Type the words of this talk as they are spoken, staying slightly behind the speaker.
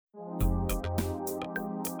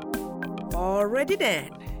Already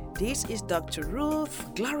then, this is Dr. Ruth.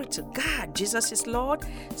 Glory to God. Jesus is Lord.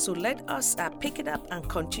 So let us pick it up and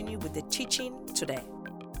continue with the teaching today.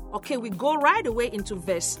 Okay, we go right away into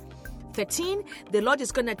verse 13. The Lord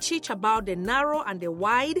is going to teach about the narrow and the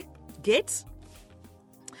wide gates.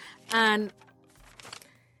 And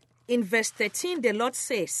in verse 13, the Lord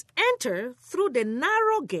says, "Enter through the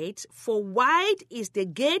narrow gate, for wide is the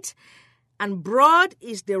gate and broad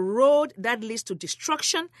is the road that leads to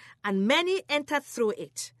destruction, and many enter through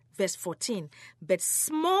it." Verse 14, "But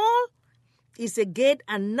small is the gate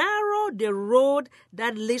and narrow the road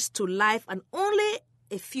that leads to life, and only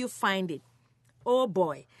a few find it." Oh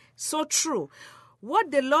boy, so true. What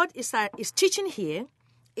the Lord is teaching here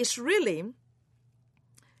is really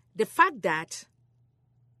the fact that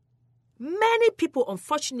many people,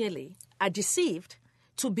 unfortunately, are deceived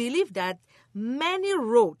to believe that many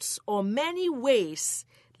roads or many ways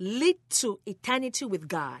lead to eternity with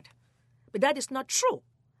God. But that is not true.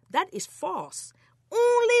 That is false.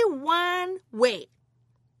 Only one way.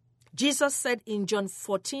 Jesus said in John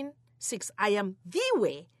 14:6, "I am the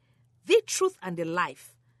way, the truth, and the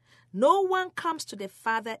life. No one comes to the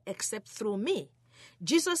Father except through me."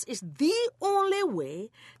 Jesus is the only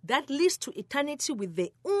way that leads to eternity with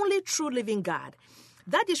the only true living God.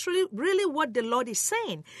 That is really what the Lord is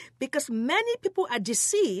saying, because many people are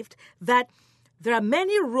deceived that there are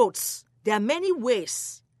many roads, there are many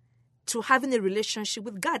ways to having a relationship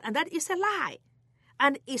with God, and that is a lie.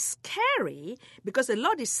 And it's scary because the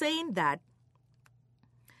Lord is saying that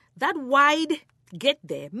wide gate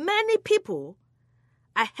there, many people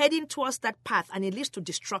are heading towards that path, and it leads to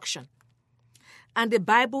destruction. And the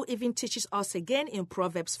Bible even teaches us again in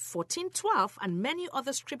Proverbs 14:12 and many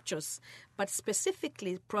other scriptures, but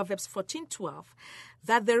specifically Proverbs 14:12,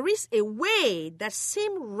 that there is a way that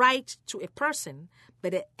seems right to a person,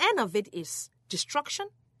 but the end of it is destruction.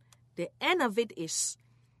 The end of it is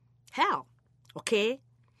hell. Okay?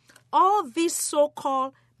 All these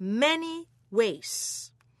so-called many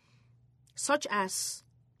ways, such as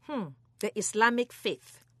the Islamic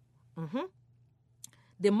faith,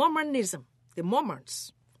 the Mormonism, the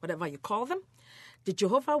Mormons, whatever you call them, the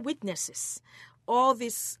Jehovah's Witnesses, all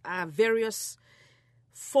these various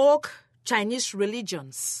folk Chinese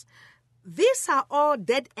religions, these are all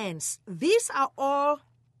dead ends. These are all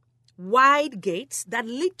wide gates that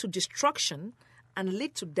lead to destruction and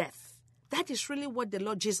lead to death. That is really what the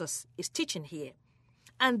Lord Jesus is teaching here.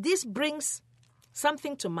 And this brings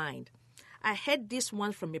something to mind. I heard this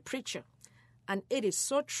one from a preacher, and it is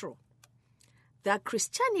so true, that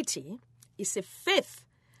Christianity is a faith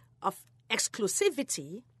of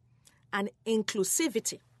exclusivity and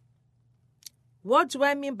inclusivity. What do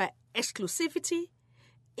I mean by exclusivity?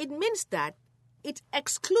 It means that it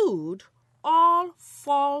excludes all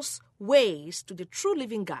false ways to the true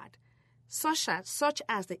living God, such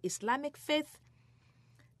as the Islamic faith,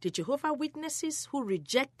 the Jehovah's Witnesses who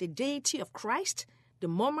reject the deity of Christ, the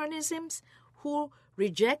Mormonisms who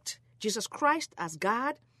reject Jesus Christ as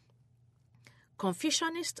God,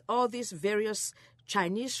 Confucianists, all these various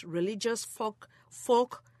Chinese religious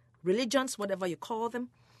folk religions, whatever you call them.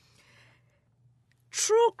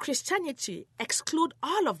 True Christianity excludes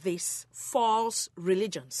all of these false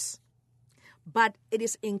religions. But it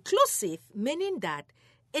is inclusive, meaning that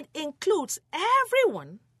it includes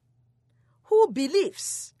everyone who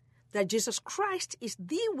believes that Jesus Christ is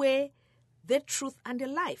the way, the truth, and the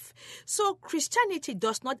life. So Christianity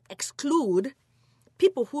does not exclude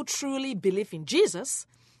people who truly believe in Jesus.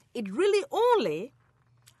 It really only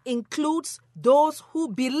includes those who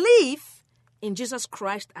believe in Jesus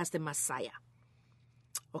Christ as the Messiah.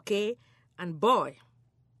 Okay? And boy,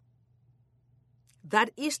 that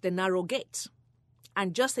is the narrow gate.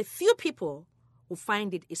 And just a few people who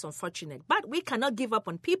find it is unfortunate. But we cannot give up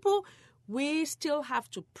on people. We still have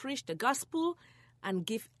to preach the gospel and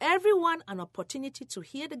give everyone an opportunity to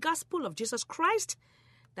hear the gospel of Jesus Christ,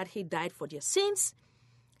 that he died for their sins.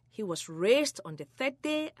 He was raised on the third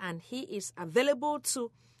day, and he is available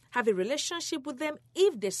to have a relationship with them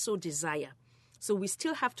if they so desire. So we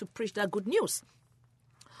still have to preach that good news.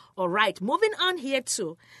 All right, moving on here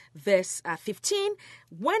to verse 15.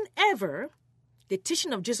 Whenever the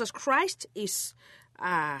teaching of Jesus Christ is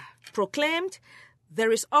proclaimed,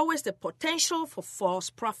 there is always the potential for false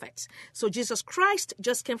prophets. So Jesus Christ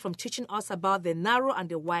just came from teaching us about the narrow and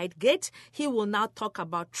the wide gate. He will now talk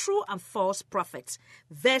about true and false prophets.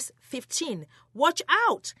 Verse 15, watch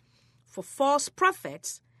out for false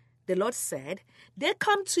prophets. The Lord said, they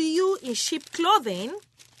come to you in sheep clothing,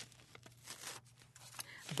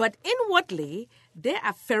 but inwardly they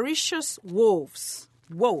are ferocious wolves.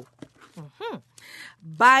 Whoa.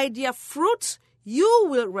 By their fruit you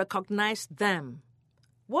will recognize them.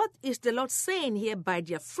 What is the Lord saying here? By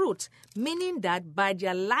their fruit, meaning that by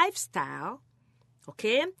their lifestyle,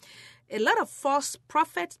 okay? A lot of false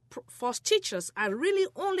prophets, false teachers are really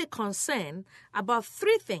only concerned about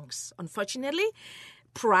three things. Unfortunately,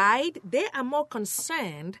 pride, they are more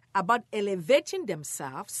concerned about elevating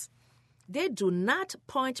themselves. They do not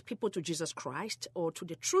point people to Jesus Christ or to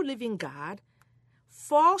the true living God.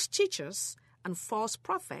 False teachers and false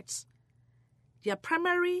prophets, their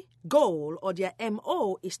primary goal or their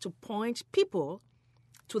MO is to point people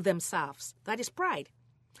to themselves. That is pride.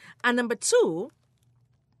 And number two,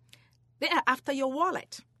 they are after your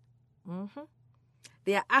wallet.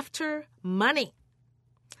 They are after money.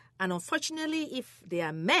 And unfortunately, if they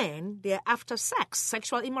are men, they are after sex,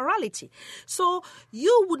 sexual immorality. So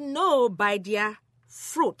you would know by their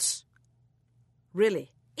fruit,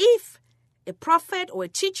 really, if a prophet or a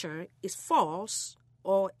teacher is false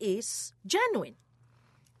or is genuine.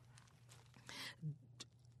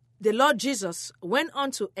 The Lord Jesus went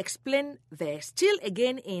on to explain there, still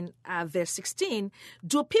again in verse 16,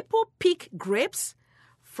 do people pick grapes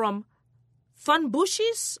from thorn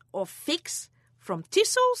bushes or figs from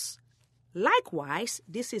thistles? Likewise,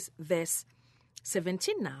 this is verse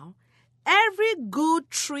 17 now, every good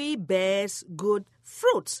tree bears good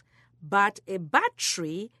fruits, but a bad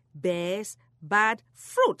tree bears bad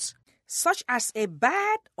fruits, such as a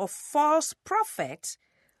bad or false prophet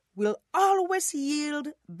will always yield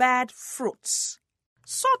bad fruits.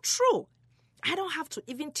 So true. I don't have to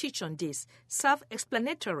even teach on this.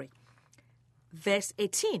 Self-explanatory. Verse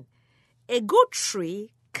 18. A good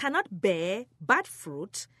tree cannot bear bad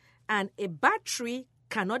fruit, and a bad tree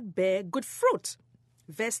cannot bear good fruit.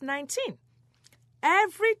 Verse 19.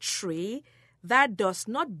 Every tree that does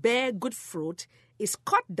not bear good fruit is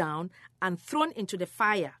cut down and thrown into the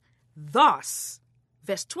fire. Thus,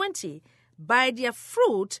 verse 20, by their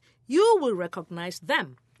fruit you will recognize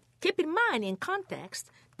them. Keep in mind, in context,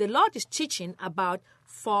 the Lord is teaching about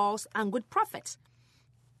false and good prophets.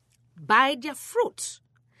 By their fruit,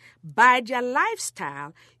 by their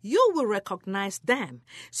lifestyle, you will recognize them.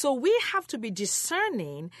 So we have to be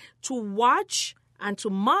discerning to watch and to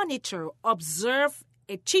monitor, observe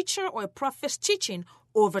a teacher or a prophet's teaching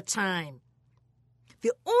over time.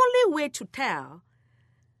 The only way to tell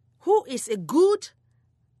who is a good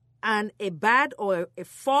and a bad or a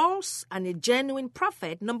false and a genuine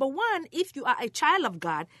prophet, number one, if you are a child of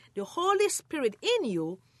God, the Holy Spirit in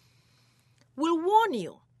you will warn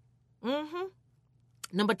you.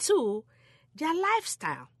 Number two, their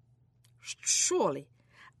lifestyle. Surely,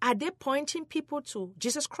 are they pointing people to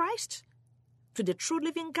Jesus Christ, to the true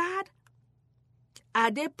living God?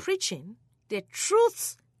 Are they preaching the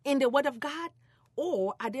truths in the Word of God,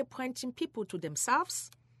 or are they pointing people to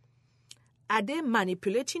themselves? Are they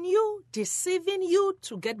manipulating you, deceiving you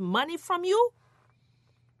to get money from you?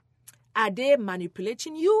 Are they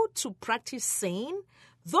manipulating you to practice sin?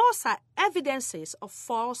 Those are evidences of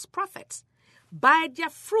false prophets. By their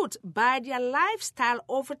fruit, by their lifestyle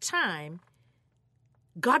over time,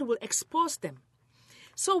 God will expose them.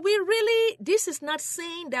 So this is not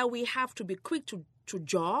saying that we have to be quick to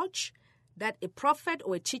judge that a prophet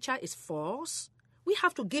or a teacher is false. We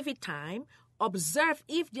have to give it time, observe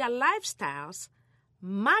if their lifestyles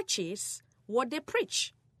matches what they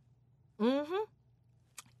preach.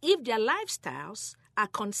 If their lifestyles are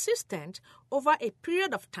consistent over a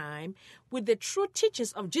period of time with the true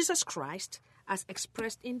teachings of Jesus Christ as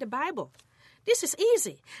expressed in the Bible. This is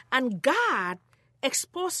easy. And God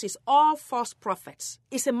exposes all false prophets.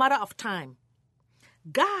 It's a matter of time.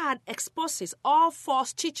 God exposes all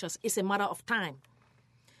false teachers. It's a matter of time.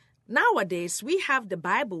 Nowadays, we have the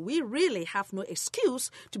Bible. We really have no excuse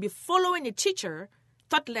to be following a teacher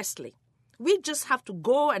thoughtlessly. We just have to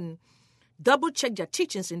go and double-check their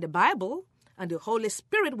teachings in the Bible, and the Holy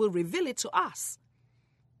Spirit will reveal it to us.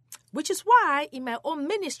 Which is why, in my own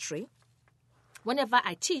ministry, whenever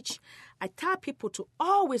I teach, I tell people to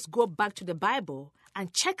always go back to the Bible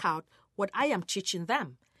and check out what I am teaching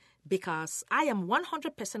them, because I am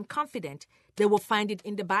 100% confident they will find it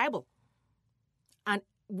in the Bible. And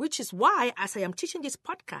which is why, as I am teaching this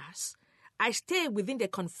podcast, I stay within the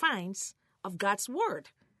confines of God's Word.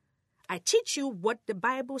 I teach you what the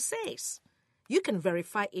Bible says. You can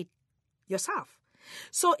verify it yourself.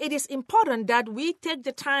 So it is important that we take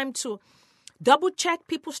the time to double-check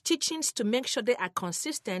people's teachings to make sure they are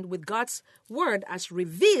consistent with God's Word as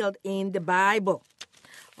revealed in the Bible.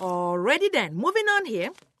 Alrighty then, moving on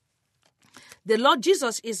here. The Lord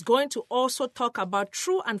Jesus is going to also talk about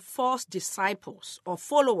true and false disciples or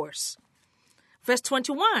followers. Verse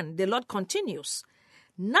 21, the Lord continues,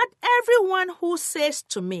 Not everyone who says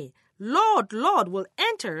to me, Lord, Lord, will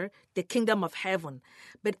enter the kingdom of heaven,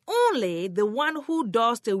 but only the one who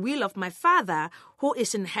does the will of my Father who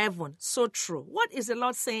is in heaven. So true. What is the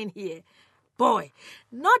Lord saying here? Boy,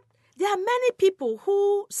 there are many people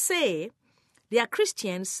who say they are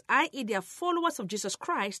Christians, i.e. they are followers of Jesus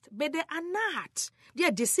Christ, but they are not. They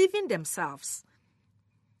are deceiving themselves.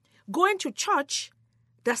 Going to church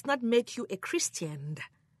does not make you a Christian.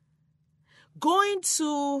 Going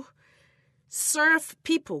to serve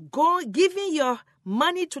people, giving your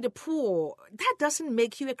money to the poor, that doesn't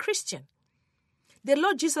make you a Christian. The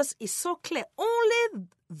Lord Jesus is so clear. Only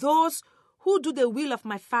those who do the will of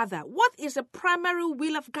my Father. What is the primary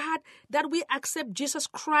will of God? That we accept Jesus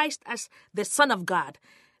Christ as the Son of God.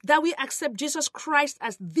 That we accept Jesus Christ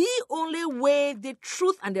as the only way, the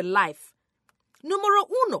truth, and the life. Numero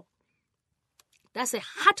uno. That's the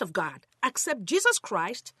heart of God. Accept Jesus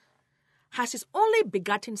Christ as his only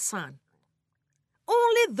begotten Son.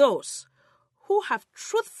 Only those who have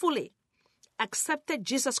truthfully accepted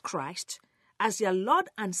Jesus Christ as their Lord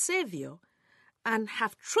and Savior and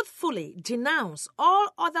have truthfully denounced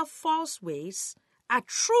all other false ways are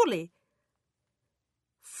truly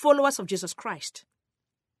followers of Jesus Christ.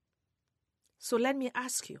 So let me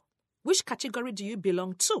ask you, which category do you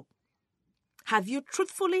belong to? Have you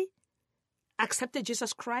truthfully accepted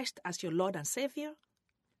Jesus Christ as your Lord and Savior?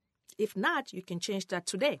 If not, you can change that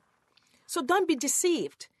today. So don't be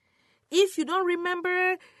deceived. If you don't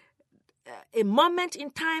remember a moment in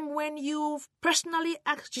time when you've personally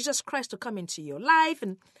asked Jesus Christ to come into your life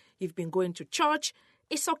and you've been going to church,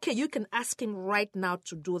 it's okay. You can ask him right now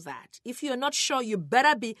to do that. If you're not sure, you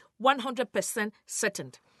better be 100%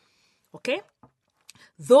 certain. Okay?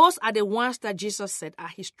 Those are the ones that Jesus said are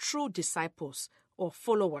his true disciples or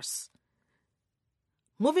followers.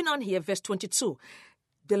 Moving on here, verse 22.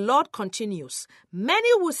 The Lord continues, many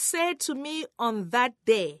will say to me on that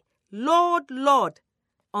day, Lord, Lord.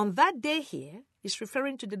 On that day here is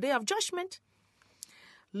referring to the day of judgment.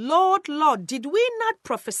 Lord, Lord, did we not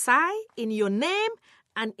prophesy in your name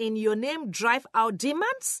and in your name drive out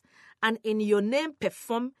demons and in your name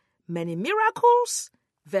perform many miracles?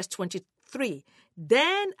 Verse 23.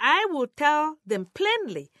 Then I will tell them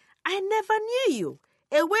plainly, I never knew you.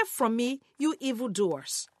 Away from me, you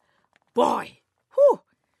evildoers. Boy, whew.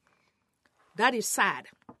 That is sad.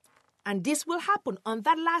 And this will happen on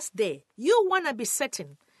that last day. You want to be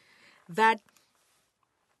certain that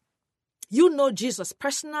you know Jesus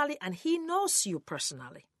personally and he knows you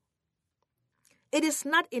personally. It is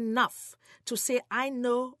not enough to say, I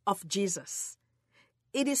know of Jesus.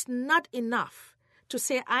 It is not enough to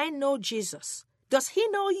say, I know Jesus. Does he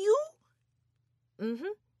know you?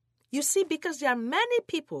 You see, because there are many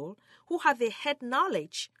people who have a head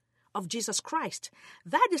knowledge of Jesus Christ.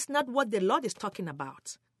 That is not what the Lord is talking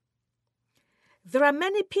about. There are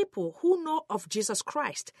many people who know of Jesus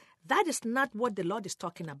Christ. That is not what the Lord is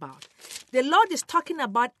talking about. The Lord is talking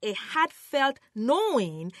about a heartfelt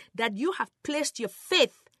knowing that you have placed your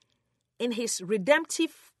faith in his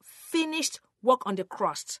redemptive, finished work on the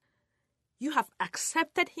cross. You have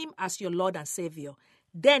accepted him as your Lord and Savior.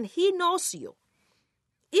 Then he knows you.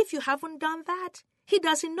 If you haven't done that, he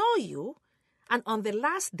doesn't know you. And on the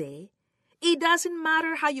last day, it doesn't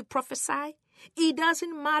matter how you prophesy. It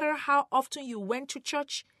doesn't matter how often you went to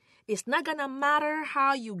church. It's not going to matter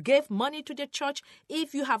how you gave money to the church.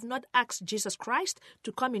 If you have not asked Jesus Christ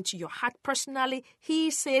to come into your heart personally, he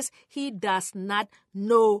says he does not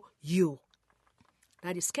know you.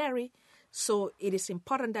 That is scary. So it is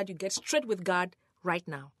important that you get straight with God right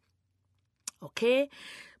now. Okay?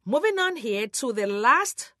 Moving on here to the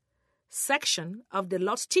last section of the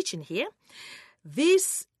Lord's teaching here.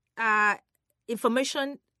 This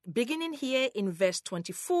information beginning here in verse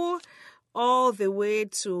 24 all the way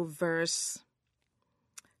to verse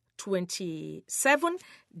 27.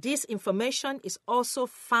 This information is also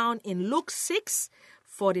found in Luke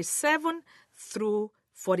 6:47 through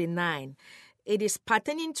 49. It is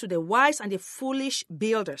pertaining to the wise and the foolish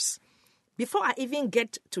builders. Before I even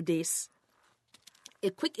get to this, a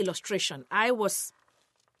quick illustration. I was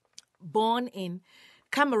born in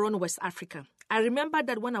Cameroon, West Africa. I remember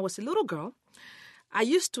that when I was a little girl, I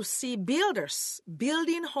used to see builders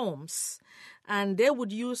building homes, and they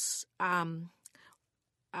would use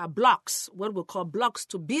blocks, what we call blocks,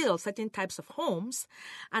 to build certain types of homes.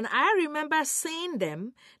 And I remember seeing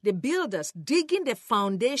them, the builders, digging the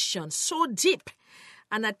foundation so deep.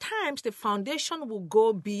 And at times, the foundation will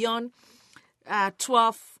go beyond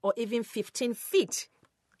 12 or even 15 feet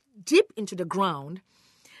deep into the ground.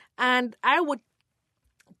 And I would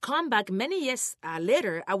come back many years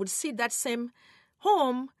later, I would see that same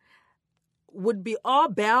home would be all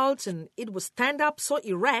built and it would stand up so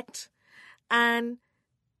erect. And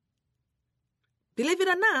believe it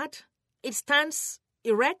or not, it stands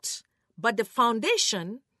erect, but the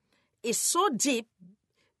foundation is so deep,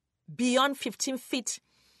 beyond 15 feet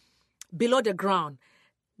below the ground.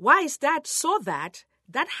 Why is that? So that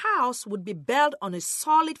house would be built on a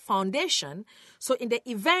solid foundation. So in the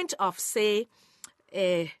event of, say,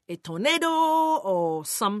 a tornado or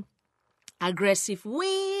some aggressive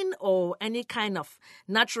wind or any kind of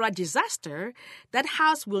natural disaster, that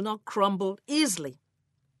house will not crumble easily.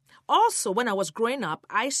 Also, when I was growing up,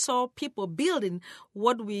 I saw people building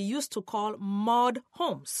what we used to call mud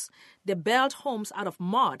homes. They built homes out of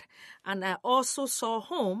mud. And I also saw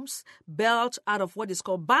homes built out of what is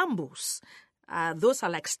called bamboos. Those are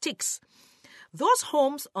like sticks. Those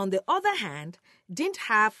homes, on the other hand, didn't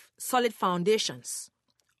have solid foundations.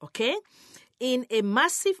 Okay? In a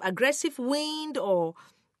massive, aggressive wind or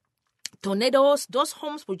tornadoes, those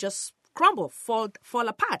homes will just crumble, fall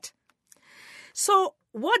apart. So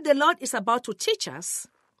what the Lord is about to teach us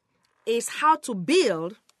is how to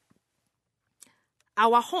build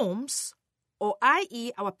our homes, or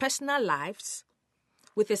i.e. our personal lives,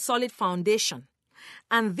 with a solid foundation.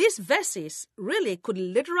 And these verses really could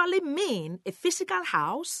literally mean a physical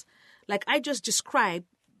house, like I just described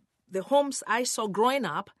the homes I saw growing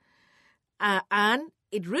up, and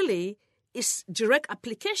it really is direct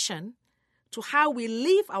application to how we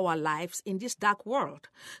live our lives in this dark world.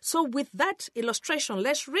 So with that illustration,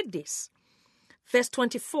 let's read this. Verse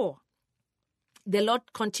 24, the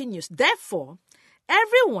Lord continues, therefore,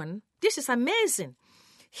 everyone, this is amazing.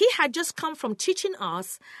 He had just come from teaching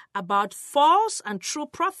us about false and true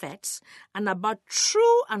prophets and about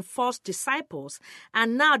true and false disciples.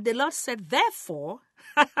 And now the Lord said, therefore,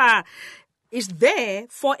 is there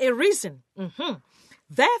for a reason.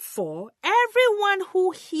 Therefore, everyone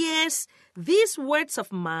who hears these words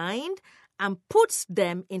of mine and puts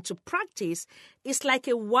them into practice is like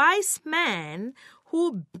a wise man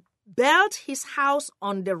who built his house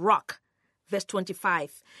on the rock. Verse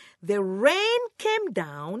 25, the rain came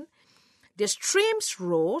down, the streams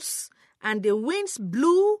rose, and the winds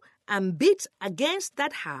blew and beat against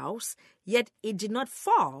that house, yet it did not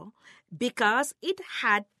fall because it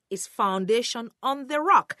had its foundation on the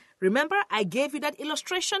rock. Remember, I gave you that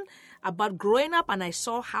illustration about growing up and I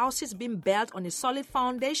saw houses being built on a solid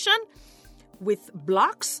foundation with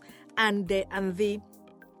blocks, and the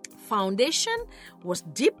foundation was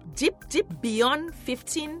deep beyond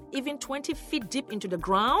 15, even 20 feet deep into the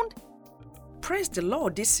ground. Praise the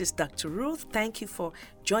Lord. This is Dr. Ruth. Thank you for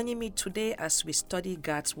joining me today as we study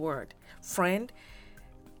God's Word. Friend,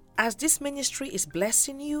 as this ministry is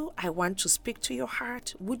blessing you, I want to speak to your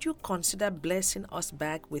heart. Would you consider blessing us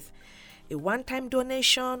back with a one-time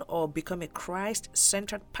donation or become a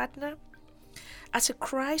Christ-centered partner? As a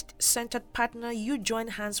Christ-centered partner, you join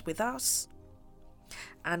hands with us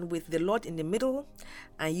and with the Lord in the middle,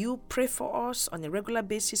 and you pray for us on a regular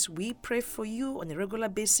basis. We pray for you on a regular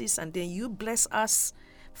basis, and then you bless us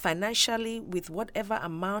financially with whatever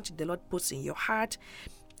amount the Lord puts in your heart.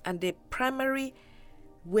 And the primary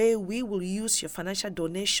way we will use your financial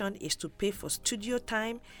donation is to pay for studio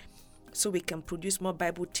time so we can produce more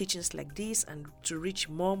Bible teachings like this and to reach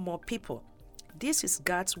more people. This is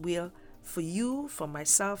God's will for you, for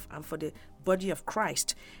myself, and for the body of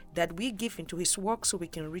Christ, that we give into His work so we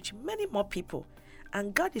can reach many more people.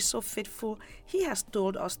 And God is so faithful. He has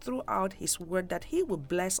told us throughout His word that He will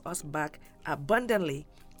bless us back abundantly,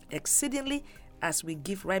 exceedingly, as we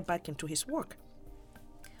give right back into His work.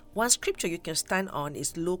 One scripture you can stand on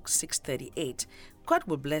is Luke 6:38. God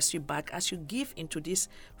will bless you back as you give into this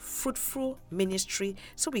fruitful ministry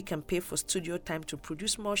so we can pay for studio time to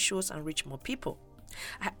produce more shows and reach more people.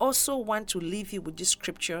 I also want to leave you with this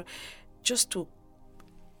scripture just to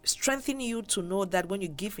strengthen you to know that when you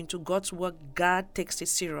give into God's work, God takes it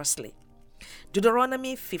seriously.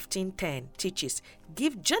 Deuteronomy 15:10 teaches,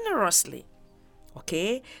 give generously,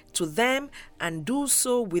 to them, and do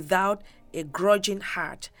so without a grudging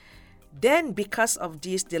heart. Then because of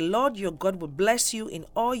this, the Lord your God will bless you in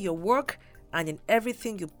all your work and in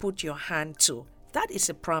everything you put your hand to. That is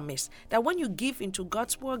a promise that when you give into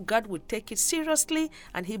God's work, God will take it seriously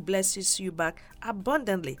and He blesses you back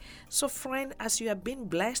abundantly. So friend, as you have been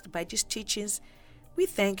blessed by these teachings, we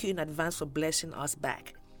thank you in advance for blessing us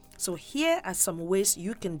back. So here are some ways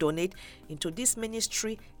you can donate into this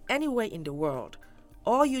ministry anywhere in the world.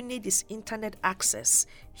 All you need is internet access.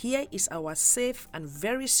 Here is our safe and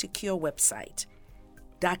very secure website,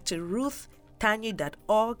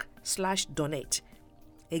 drruthtanyi.org/donate.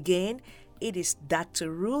 Again, it is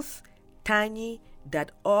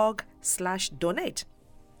drruthtanyi.org/donate.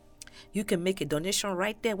 You can make a donation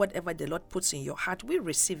right there. Whatever the Lord puts in your heart, we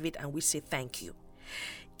receive it and we say thank you.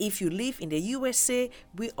 If you live in the USA,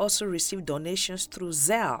 we also receive donations through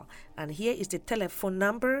Zelle. And here is the telephone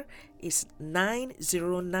number. It's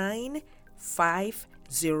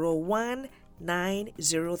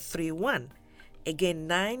 909-501-9031. Again,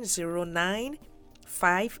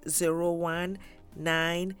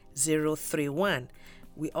 909-501-9031.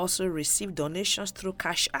 We also receive donations through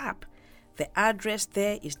Cash App. The address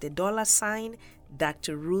there is the $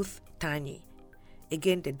 Dr. Ruth Tanye.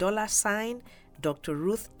 Again, the $ Dr.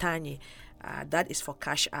 Ruth Tanye. That is for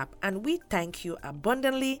Cash App. And we thank you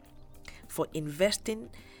abundantly for investing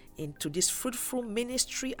into this fruitful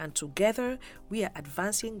ministry, and together we are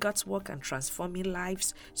advancing God's work and transforming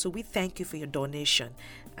lives. So we thank you for your donation,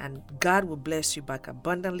 and God will bless you back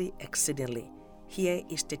abundantly, exceedingly. Here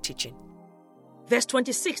is the teaching. Verse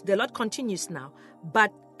 26, the Lord continues now.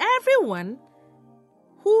 But everyone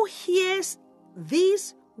who hears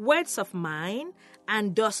these words of mine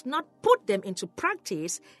and does not put them into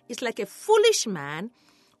practice is like a foolish man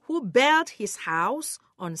who built his house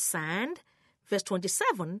on sand. Verse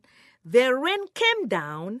 27, the rain came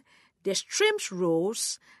down, the streams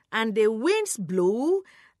rose, and the winds blew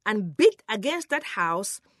and beat against that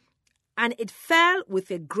house, and it fell with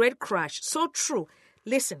a great crash. So true.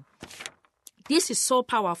 Listen, this is so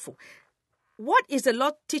powerful. What is the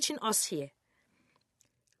Lord teaching us here?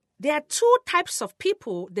 There are two types of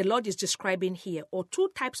people the Lord is describing here, or two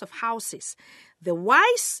types of houses. The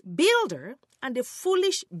wise builder and the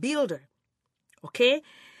foolish builder. Okay?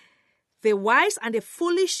 The wise and the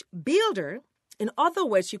foolish builder, in other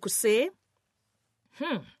words, you could say,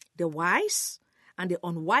 the wise and the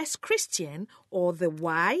unwise Christian, or the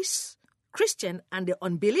wise Christian and the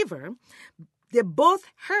unbeliever, they both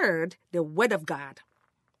heard the word of God.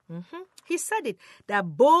 He said it. They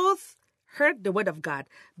both heard the word of God.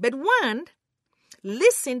 But one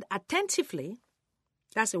listened attentively,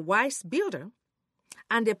 that's a wise builder,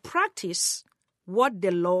 and they practice what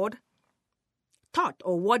the Lord taught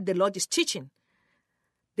or what the Lord is teaching.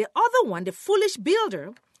 The other one, the foolish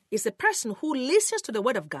builder, is a person who listens to the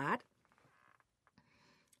word of God.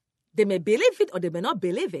 They may believe it or they may not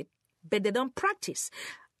believe it, but they don't practice.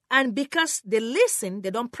 And because they listen,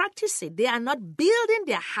 they don't practice it. They are not building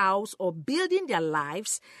their house or building their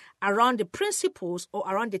lives around the principles or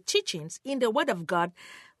around the teachings in the Word of God,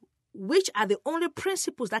 which are the only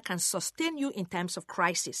principles that can sustain you in times of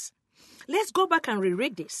crisis. Let's go back and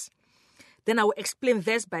reread this. Then I will explain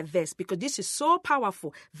verse by verse because this is so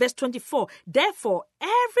powerful. Verse 24, therefore,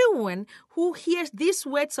 everyone who hears these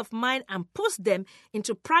words of mine and puts them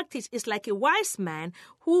into practice is like a wise man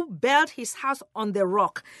who built his house on the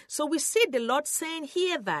rock. So we see the Lord saying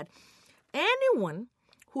here that anyone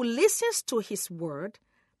who listens to his word,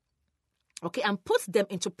 and puts them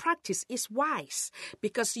into practice is wise,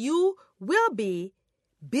 because you will be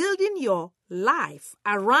building your life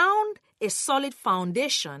around a solid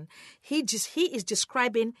foundation. He is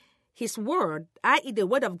describing his word, i.e. the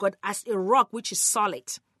word of God, as a rock which is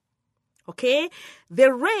solid. Okay?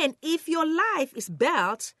 The rain, if your life is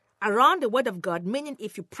built around the word of God, meaning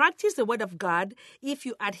if you practice the word of God, if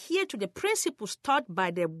you adhere to the principles taught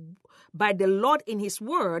by the Lord in his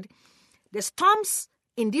word, the storms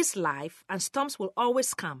in this life and storms will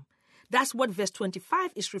always come. That's what verse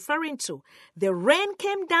 25 is referring to. The rain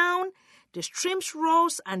came down, the streams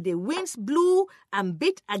rose, and the winds blew and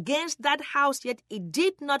beat against that house, yet it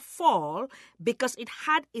did not fall because it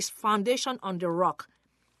had its foundation on the rock.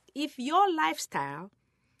 If your lifestyle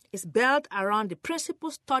is built around the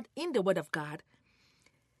principles taught in the Word of God,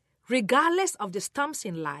 regardless of the storms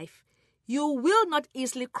in life, you will not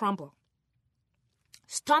easily crumble.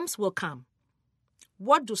 Storms will come.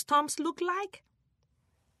 What do storms look like?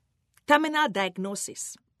 Terminal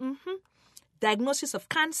diagnosis. Diagnosis of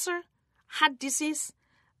cancer, heart disease,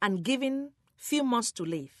 and given few months to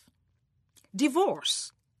live.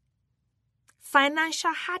 Divorce.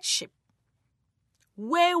 Financial hardship.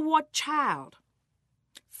 Wayward child.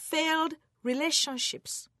 Failed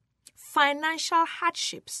relationships. Financial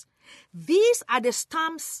hardships. These are the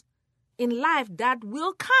storms in life that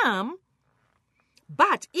will come.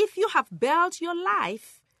 But if you have built your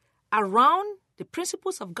life around the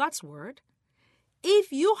principles of God's word,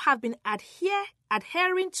 if you have been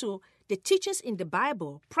adhering to the teachings in the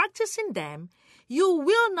Bible, practicing them, you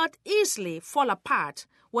will not easily fall apart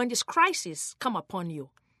when this crisis come upon you.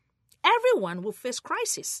 Everyone will face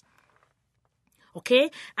crisis. Okay?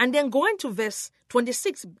 And then going to verse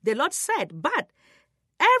 26, the Lord said, but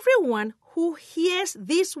everyone who hears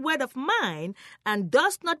this word of mine and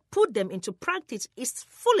does not put them into practice is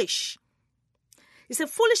foolish. It's a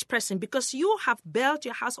foolish person because you have built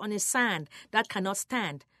your house on a sand that cannot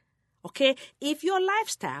stand. Okay? If your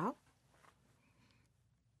lifestyle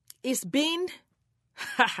is being,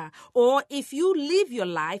 or if you live your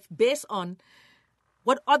life based on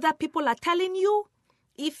what other people are telling you,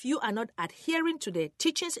 if you are not adhering to the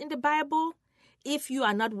teachings in the Bible, if you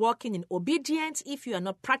are not walking in obedience, if you are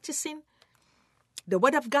not practicing the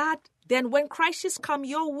Word of God, then when crises come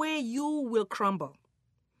your way, you will crumble.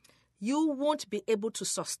 You won't be able to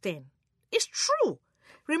sustain. It's true.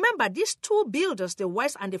 Remember, these two builders, the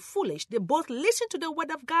wise and the foolish, they both listen to the Word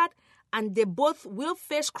of God and they both will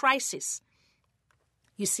face crisis.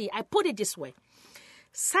 You see, I put it this way.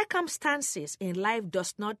 Circumstances in life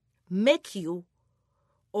does not make you,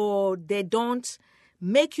 or they don't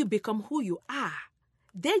make you become who you are.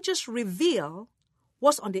 They just reveal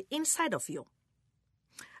what's on the inside of you.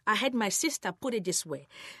 I had my sister put it this way,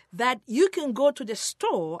 that you can go to the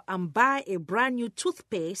store and buy a brand new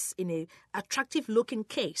toothpaste in an attractive looking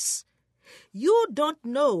case. You don't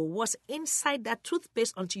know what's inside that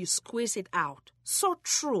toothpaste until you squeeze it out. So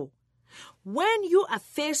true. When you are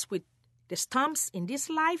faced with the storms in this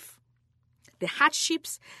life, the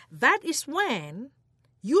hardships, that is when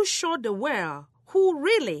you show the world who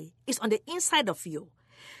really is on the inside of you.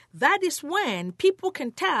 That is when people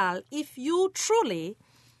can tell if you truly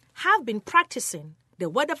have been practicing the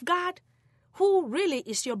Word of God, who really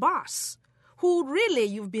is your boss, who really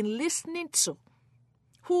you've been listening to,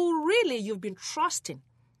 who really you've been trusting.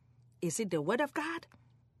 Is it the Word of God?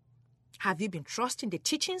 Have you been trusting the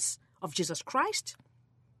teachings of Jesus Christ?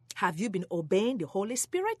 Have you been obeying the Holy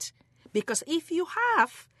Spirit? Because if you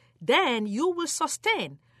have, then you will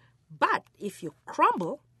sustain. But if you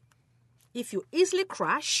crumble, if you easily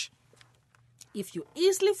crash, if you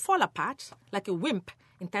easily fall apart like a wimp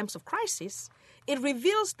in times of crisis, it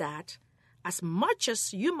reveals that as much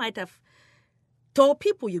as you might have told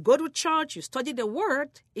people you go to church, you study the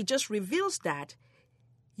Word, it just reveals that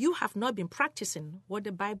you have not been practicing what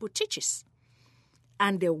the Bible teaches.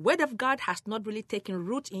 And the Word of God has not really taken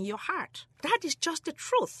root in your heart. That is just the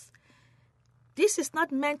truth. This is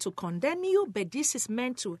not meant to condemn you, but this is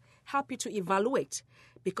meant to help you to evaluate,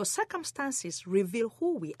 because circumstances reveal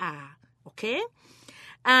who we are, okay?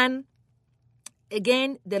 And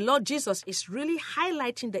again, the Lord Jesus is really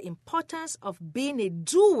highlighting the importance of being a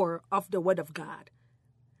doer of the Word of God,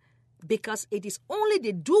 because it is only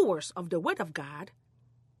the doers of the Word of God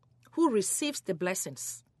who receives the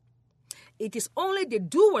blessings. It is only the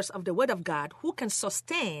doers of the Word of God who can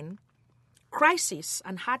sustain crisis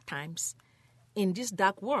and hard times in this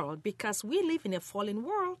dark world, because we live in a fallen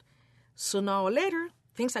world. Sooner or later,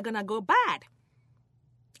 things are going to go bad.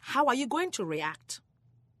 How are you going to react?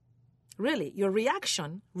 Really, your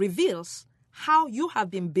reaction reveals how you have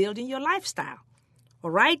been building your lifestyle.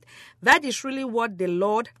 All right? That is really what the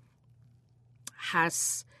Lord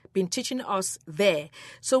has been teaching us there.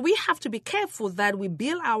 So we have to be careful that we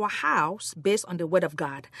build our house based on the Word of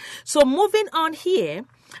God. So moving on here,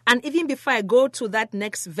 and even before I go to that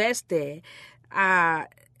next verse there,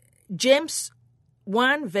 James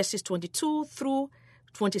 1 verses 22 through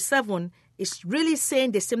 27 is really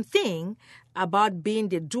saying the same thing about being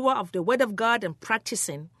the doer of the Word of God and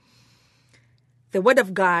practicing the Word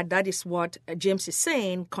of God. That is what James is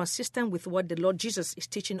saying, consistent with what the Lord Jesus is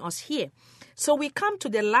teaching us here. So we come to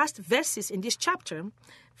the last verses in this chapter,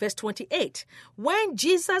 verse 28. When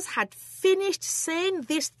Jesus had finished saying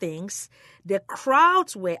these things, the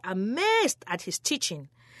crowds were amazed at his teaching,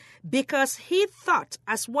 because he taught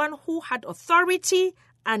as one who had authority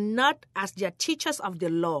and not as their teachers of the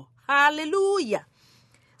law. Hallelujah.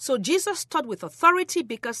 So Jesus taught with authority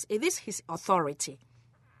because it is his authority.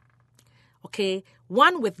 Okay,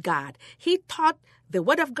 one with God. He taught the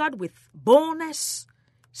Word of God with boldness,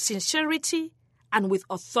 sincerity, and with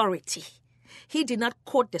authority. He did not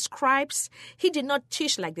quote the scribes. He did not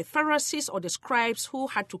teach like the Pharisees or the scribes who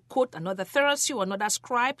had to quote another Pharisee or another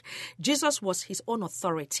scribe. Jesus was his own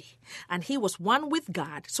authority, and he was one with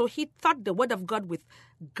God. So he taught the Word of God with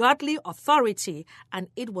godly authority, and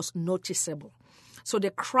it was noticeable. So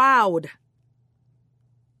the crowd,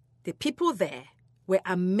 the people there, were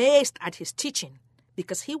amazed at his teaching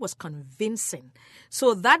because he was convincing.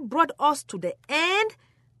 So that brought us to the end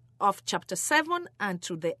of chapter 7 and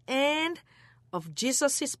to the end of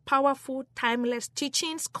Jesus' powerful, timeless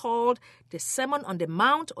teachings called the Sermon on the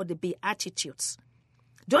Mount or the Beatitudes.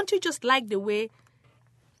 Don't you just like the way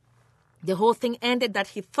the whole thing ended, that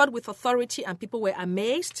he taught with authority and people were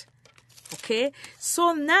amazed? Okay,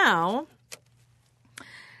 so now,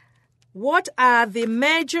 what are the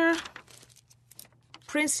major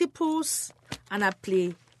principles and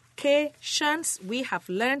applications we have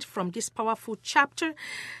learned from this powerful chapter.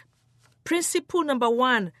 Principle number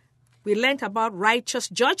 1, we learned about righteous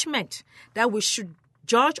judgment, that we should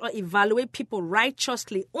judge or evaluate people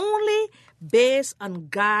righteously only based on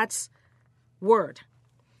God's word.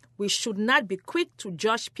 We should not be quick to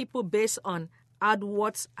judge people based on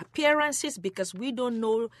outward appearances because we don't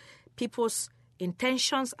know people's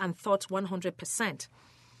intentions and thoughts 100%.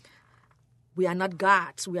 We are not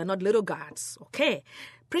gods. We are not little gods. Okay.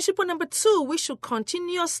 Principle number 2, we should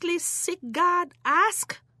continuously seek God,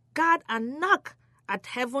 ask God, and knock at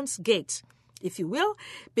heaven's gate, if you will,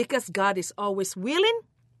 because God is always willing.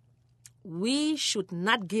 We should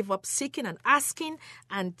not give up seeking and asking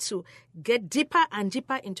and to get deeper and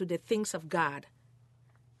deeper into the things of God.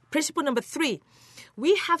 Principle number 3,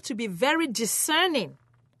 we have to be very discerning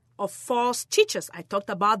of false teachers. I talked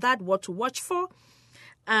about that, what to watch for.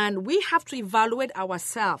 And we have to evaluate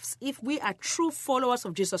ourselves if we are true followers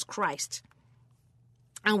of Jesus Christ.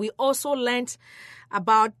 And we also learned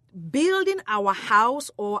about building our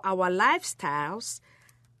house or our lifestyles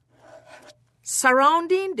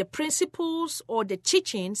surrounding the principles or the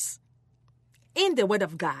teachings in the Word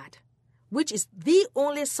of God, which is the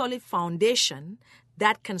only solid foundation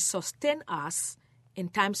that can sustain us in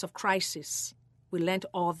times of crisis. We learned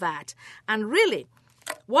all that. And really,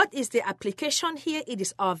 what is the application here? It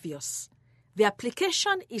is obvious. The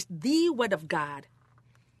application is the Word of God.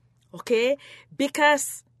 Okay?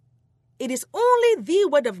 Because it is only the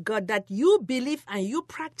Word of God that you believe and you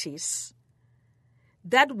practice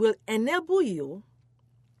that will enable you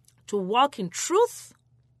to walk in truth,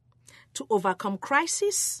 to overcome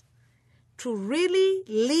crisis, to really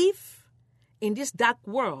live in this dark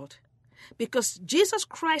world. Because Jesus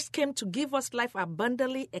Christ came to give us life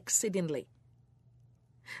abundantly, exceedingly.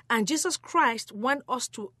 And Jesus Christ wants us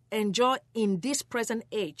to enjoy in this present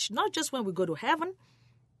age, not just when we go to heaven.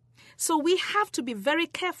 So we have to be very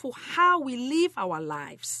careful how we live our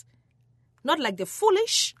lives, not like the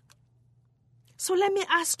foolish. So let me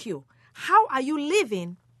ask you, how are you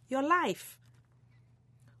living your life?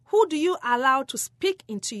 Who do you allow to speak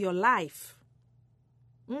into your life?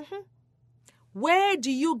 Where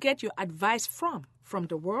do you get your advice from? From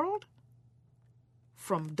the world?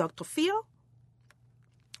 From Dr. Phil?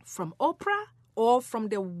 From Oprah? Or from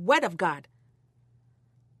the Word of God?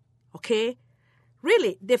 Okay?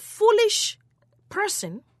 Really, the foolish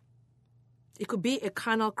person, it could be a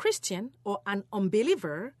carnal Christian or an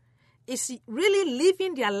unbeliever, is really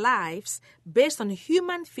living their lives based on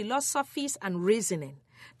human philosophies and reasoning.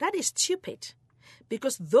 That is stupid.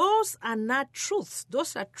 Because those are not truths.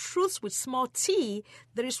 Those are truths with small t.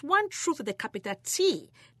 There is one truth with a capital T,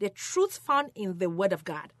 the truth found in the Word of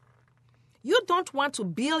God. You don't want to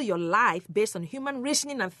build your life based on human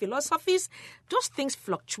reasoning and philosophies. Those things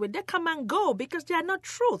fluctuate. They come and go because they are not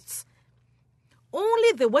truths.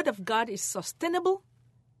 Only the Word of God is sustainable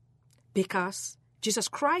because Jesus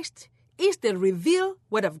Christ is the revealed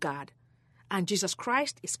Word of God. And Jesus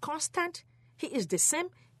Christ is constant. He is the same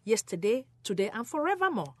yesterday, today, and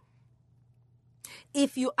forevermore.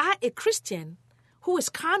 If you are a Christian who is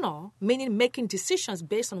carnal, meaning making decisions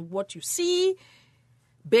based on what you see,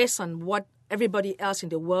 based on what everybody else in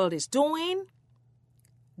the world is doing,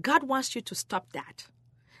 God wants you to stop that.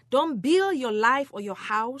 Don't build your life or your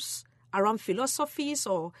house around philosophies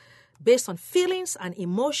or based on feelings and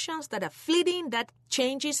emotions that are fleeting, that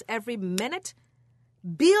changes every minute.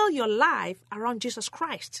 Build your life around Jesus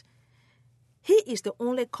Christ. He is the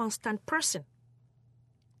only constant person.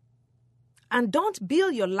 And don't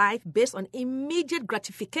build your life based on immediate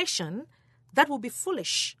gratification. That will be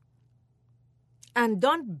foolish. And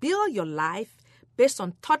don't build your life based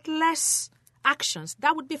on thoughtless actions.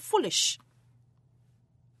 That would be foolish.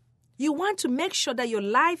 You want to make sure that your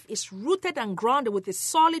life is rooted and grounded with a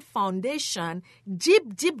solid foundation,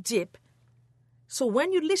 deep, deep, deep. So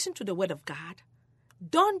when you listen to the Word of God,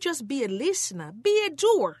 don't just be a listener, be a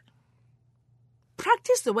doer.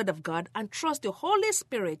 Practice the Word of God and trust the Holy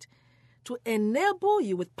Spirit to enable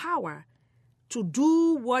you with power to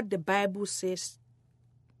do what the Bible says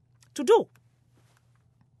to do.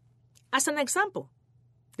 As an example,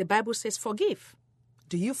 the Bible says forgive.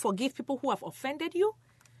 Do you forgive people who have offended you?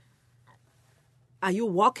 Are you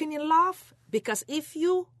walking in love? Because if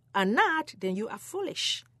you are not, then you are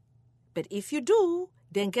foolish. But if you do,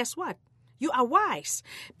 then guess what? You are wise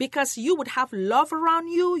because you would have love around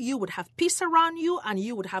you, you would have peace around you, and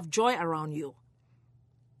you would have joy around you.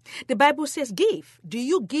 The Bible says give. Do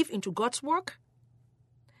you give into God's work?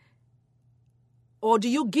 Or do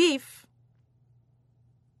you give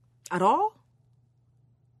at all?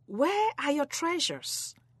 Where are your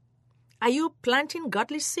treasures? Are you planting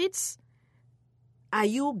godly seeds? Are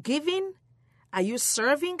you giving? Are you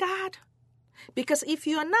serving God? Because if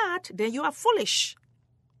you are not, then you are foolish.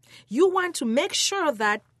 You want to make sure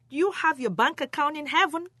that you have your bank account in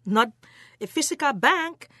heaven, not a physical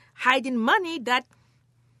bank hiding money that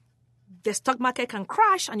the stock market can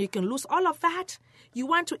crash and you can lose all of that. You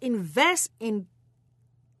want to invest in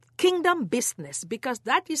kingdom business because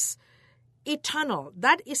that is eternal,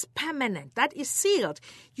 that is permanent, that is sealed.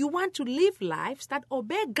 You want to live lives that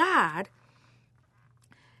obey God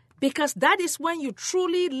because that is when you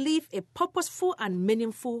truly live a purposeful and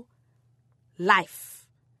meaningful life.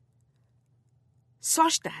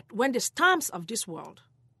 Such that when the storms of this world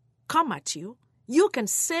come at you, you can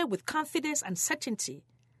say with confidence and certainty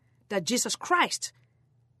that Jesus Christ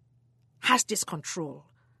has this control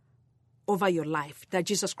over your life, that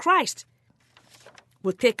Jesus Christ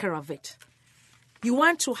will take care of it. You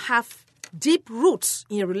want to have deep roots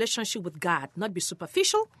in your relationship with God, not be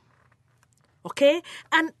superficial, okay?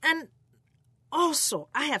 And also,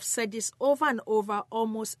 I have said this over and over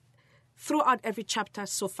almost throughout every chapter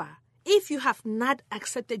so far. If you have not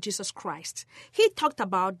accepted Jesus Christ, he talked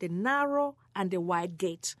about the narrow and the wide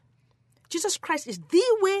gate. Jesus Christ is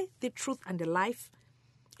the way, the truth, and the life.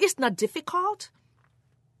 It's not difficult.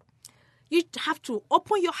 You have to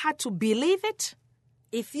open your heart to believe it.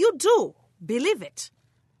 If you do, believe it.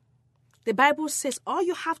 The Bible says all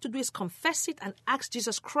you have to do is confess it and ask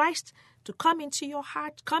Jesus Christ to come into your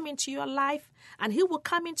heart, come into your life, and he will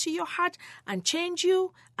come into your heart and change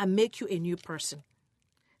you and make you a new person.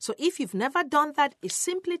 So if you've never done that, it's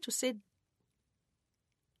simply to say,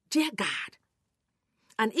 Dear God.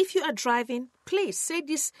 And if you are driving, please say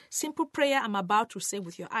this simple prayer I'm about to say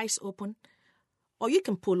with your eyes open. Or you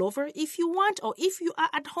can pull over if you want. Or if you are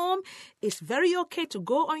at home, it's very okay to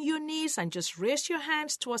go on your knees and just raise your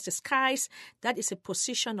hands towards the skies. That is a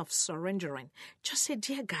position of surrendering. Just say,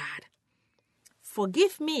 Dear God,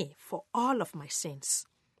 forgive me for all of my sins.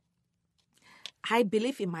 I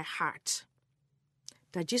believe in my heart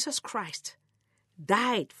that Jesus Christ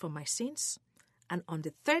died for my sins, and on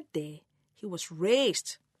the third day, he was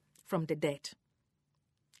raised from the dead.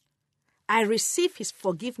 I receive his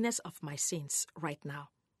forgiveness of my sins right now.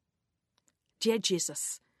 Dear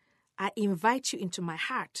Jesus, I invite you into my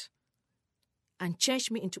heart and change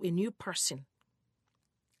me into a new person.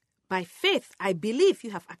 By faith, I believe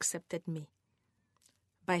you have accepted me.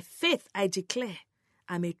 By faith, I declare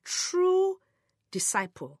I'm a true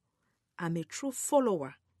disciple. I'm a true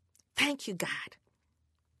follower. Thank you, God.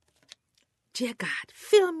 Dear God,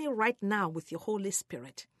 fill me right now with your Holy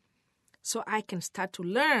Spirit so I can start to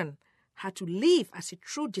learn how to live as a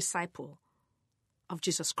true disciple of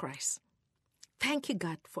Jesus Christ. Thank you,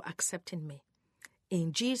 God, for accepting me.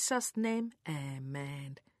 In Jesus' name,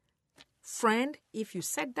 amen. Friend, if you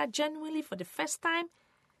said that genuinely for the first time,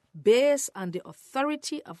 based on the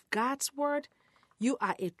authority of God's word, you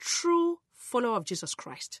are a true follower of Jesus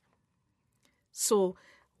Christ. So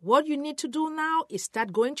what you need to do now is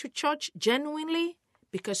start going to church genuinely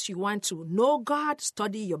because you want to know God,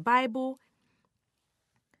 study your Bible.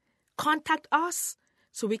 Contact us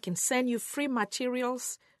so we can send you free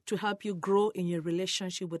materials to help you grow in your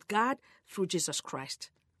relationship with God through Jesus Christ.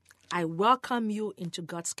 I welcome you into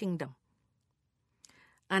God's kingdom.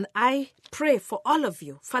 And I pray for all of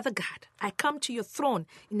you. Father God, I come to your throne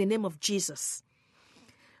in the name of Jesus.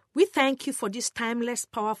 We thank you for these timeless,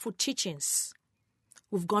 powerful teachings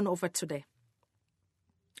we've gone over today.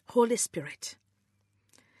 Holy Spirit,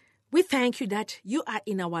 we thank you that you are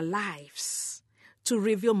in our lives to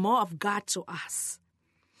reveal more of God to us.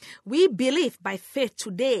 We believe by faith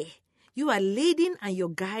today you are leading and you're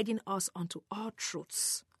guiding us onto all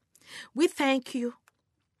truths. We thank you,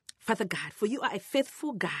 Father God, for you are a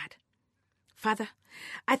faithful God. Father,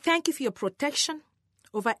 I thank you for your protection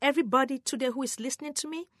over everybody today who is listening to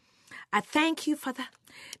me. I thank you, Father,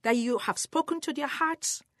 that you have spoken to their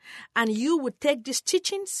hearts and you would take these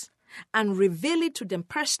teachings and reveal it to them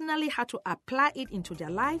personally, how to apply it into their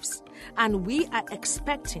lives. And we are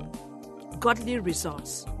expecting godly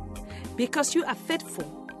results because you are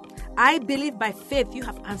faithful. I believe by faith you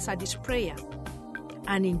have answered this prayer.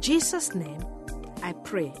 And in Jesus' name, I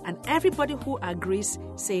pray. And everybody who agrees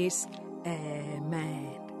says, Amen.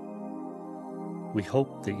 We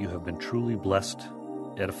hope that you have been truly blessed,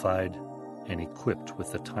 edified, and equipped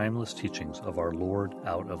with the timeless teachings of our Lord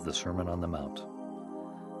out of the Sermon on the Mount.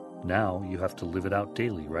 Now you have to live it out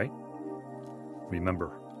daily, right?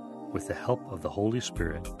 Remember, with the help of the Holy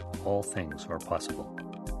Spirit, all things are possible.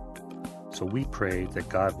 So we pray that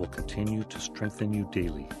God will continue to strengthen you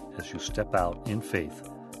daily as you step out in faith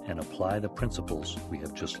and apply the principles we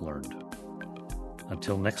have just learned.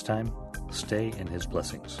 Until next time, stay in His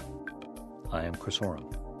blessings. I am Chris Oram.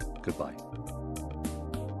 Goodbye.